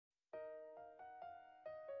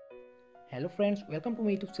Hello friends, welcome to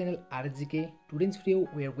my YouTube channel RSGK. Today's video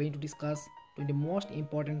we are going to discuss 20 most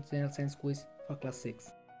important general science quiz for class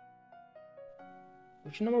 6.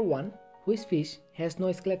 Question number 1. Which fish has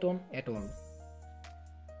no skeleton at all?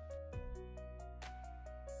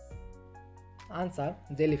 Answer: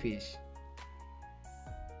 jellyfish.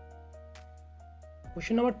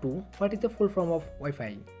 Question number 2. What is the full form of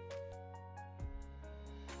Wi-Fi?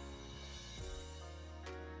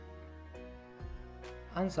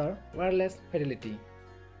 Answer: wireless fidelity.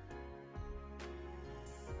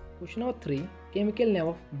 Question number 3. Chemical name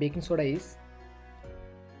of baking soda is?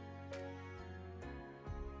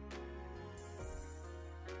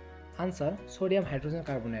 Answer: sodium hydrogen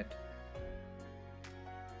carbonate.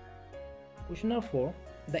 Question number 4.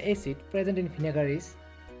 The acid present in vinegar is?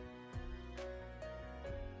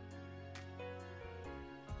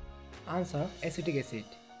 Answer: acetic acid.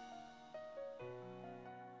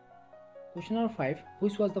 Question number 5.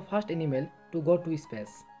 Which was the first animal to go to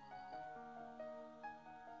space?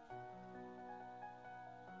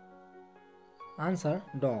 Answer: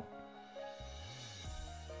 dog.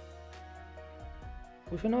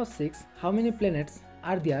 Question number 6. How many planets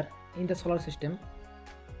are there in the solar system?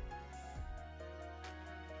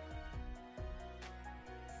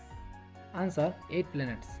 Answer: 8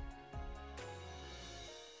 planets.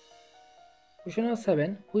 Question number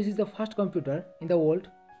 7. Which is the first computer in the world?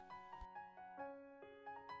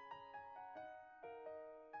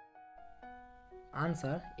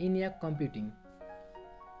 Answer: ENIAC Computing.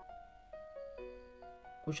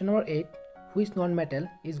 Question number 8. Which non-metal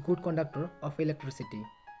is good conductor of electricity?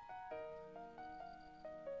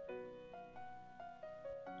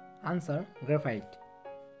 Answer: graphite.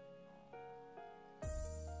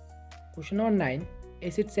 Question number 9.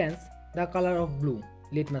 Acid changes the color of blue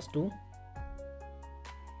litmus to?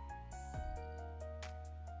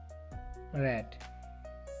 Red.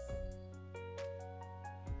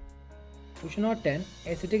 Question number 10.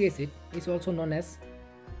 Acetic acid is also known as?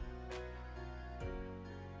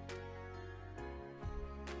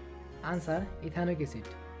 Answer: ethanoic acid.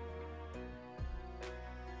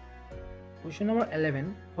 Question number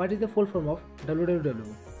 11. What is the full form of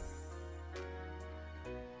www?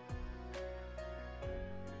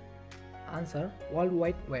 Answer: World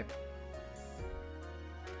Wide Web.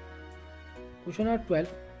 Question number 12.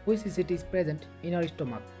 Which acid is present in our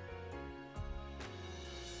stomach?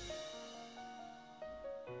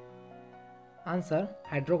 Answer: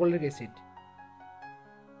 hydrochloric acid.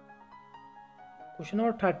 Question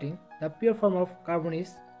number 13. The pure form of carbon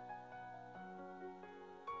is?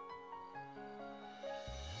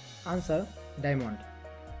 Answer: diamond.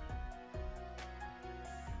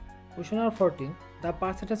 Question number 14. The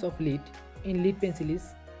percentage of lead in lead pencil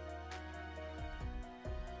is?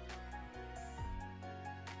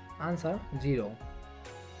 Answer: 0.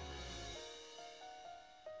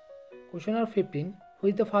 Question number 15. Who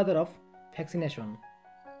is the father of vaccination?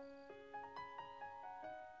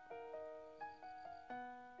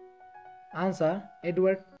 Answer: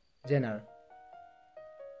 Edward Jenner.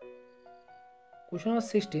 Question number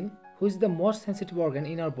 16. Who is the most sensitive organ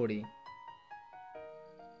in our body?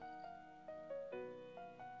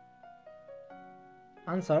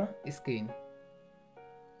 Answer: skin.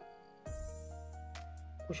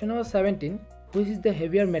 Question number 17. Which is the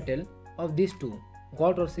heavier metal of these two,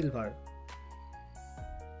 gold or silver?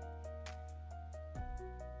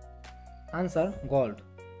 Answer: gold.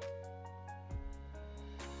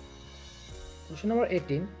 Question number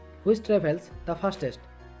 18. Which travels the fastest,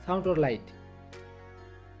 sound or light?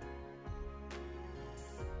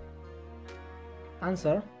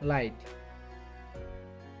 Answer: light.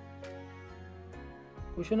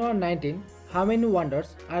 Question number 19. How many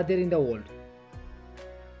wonders are there in the world?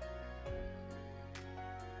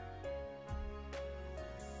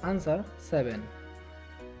 Answer: 7.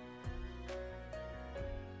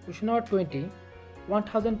 Question number 20.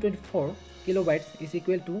 1024 kilobytes is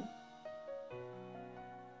equal to?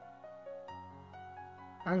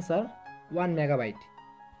 Answer: 1 megabyte.